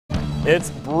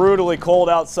It's brutally cold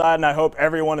outside, and I hope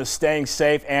everyone is staying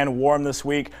safe and warm this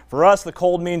week. For us, the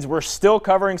cold means we're still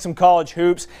covering some college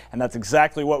hoops, and that's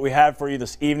exactly what we have for you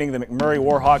this evening. The McMurry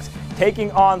Warhawks taking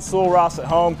on Sul Ross at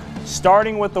home.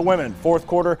 Starting with the women, fourth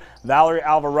quarter, Valerie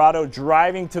Alvarado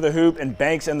driving to the hoop and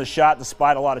banks in the shot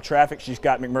despite a lot of traffic. She's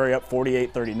got McMurray up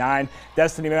 48-39.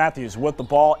 Destiny Matthews with the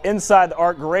ball inside the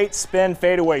arc. Great spin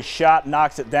fadeaway shot,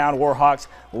 knocks it down. Warhawks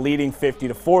leading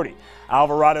 50-40.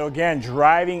 Alvarado again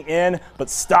driving in, but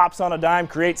stops on a dime,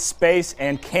 creates space,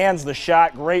 and cans the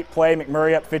shot. Great play.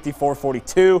 McMurray up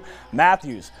 54-42.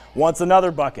 Matthews wants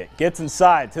another bucket, gets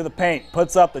inside to the paint,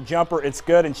 puts up the jumper. It's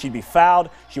good, and she'd be fouled.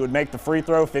 She would make the free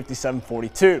throw,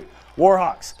 57-42.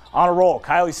 Warhawks on a roll.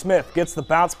 Kylie Smith gets the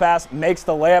bounce pass, makes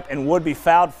the layup, and would be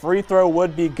fouled. Free throw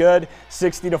would be good,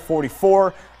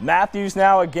 60-44. Matthews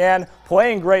now again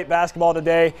playing great basketball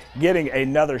today, getting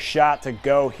another shot to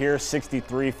go here,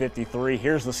 63-53.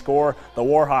 Here's the score. The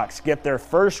Warhawks get their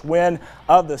first win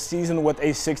of the season with a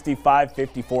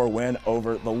 65-54 win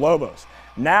over the Lobos.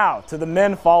 Now to the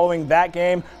men following that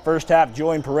game. First half,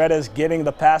 Julian Paredes getting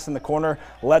the pass in the corner,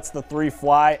 lets the three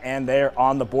fly, and they're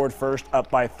on the board first, up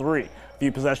by 3. A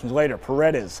few possessions later,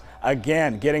 Paredes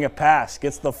again getting a pass,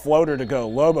 gets the floater to go.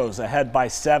 Lobos ahead by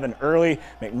 7 early.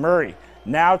 McMurry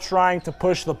now trying to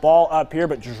push the ball up here,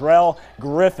 but Drell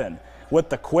Griffin with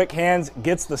the quick hands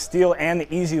gets the steal and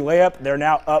the easy layup. They're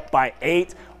now up by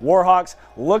 8. Warhawks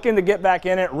looking to get back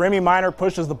in it. Remy Minor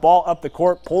pushes the ball up the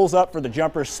court, pulls up for the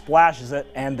jumper, splashes it,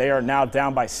 and they are now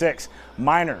down by 6.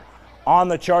 Minor on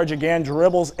the charge again,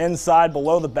 dribbles inside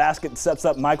below the basket and sets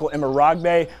up Michael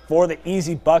Imaragbe for the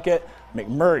easy bucket.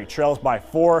 McMurry trails by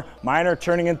 4. Minor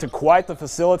turning into quite the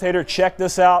facilitator. Check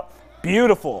this out.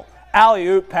 Beautiful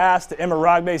alley-oop pass to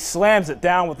Imaragbe, slams it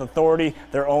down with authority.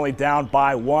 They're only down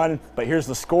by 1, but here's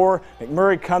the score.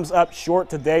 McMurry comes up short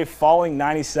today, falling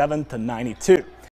 97-92.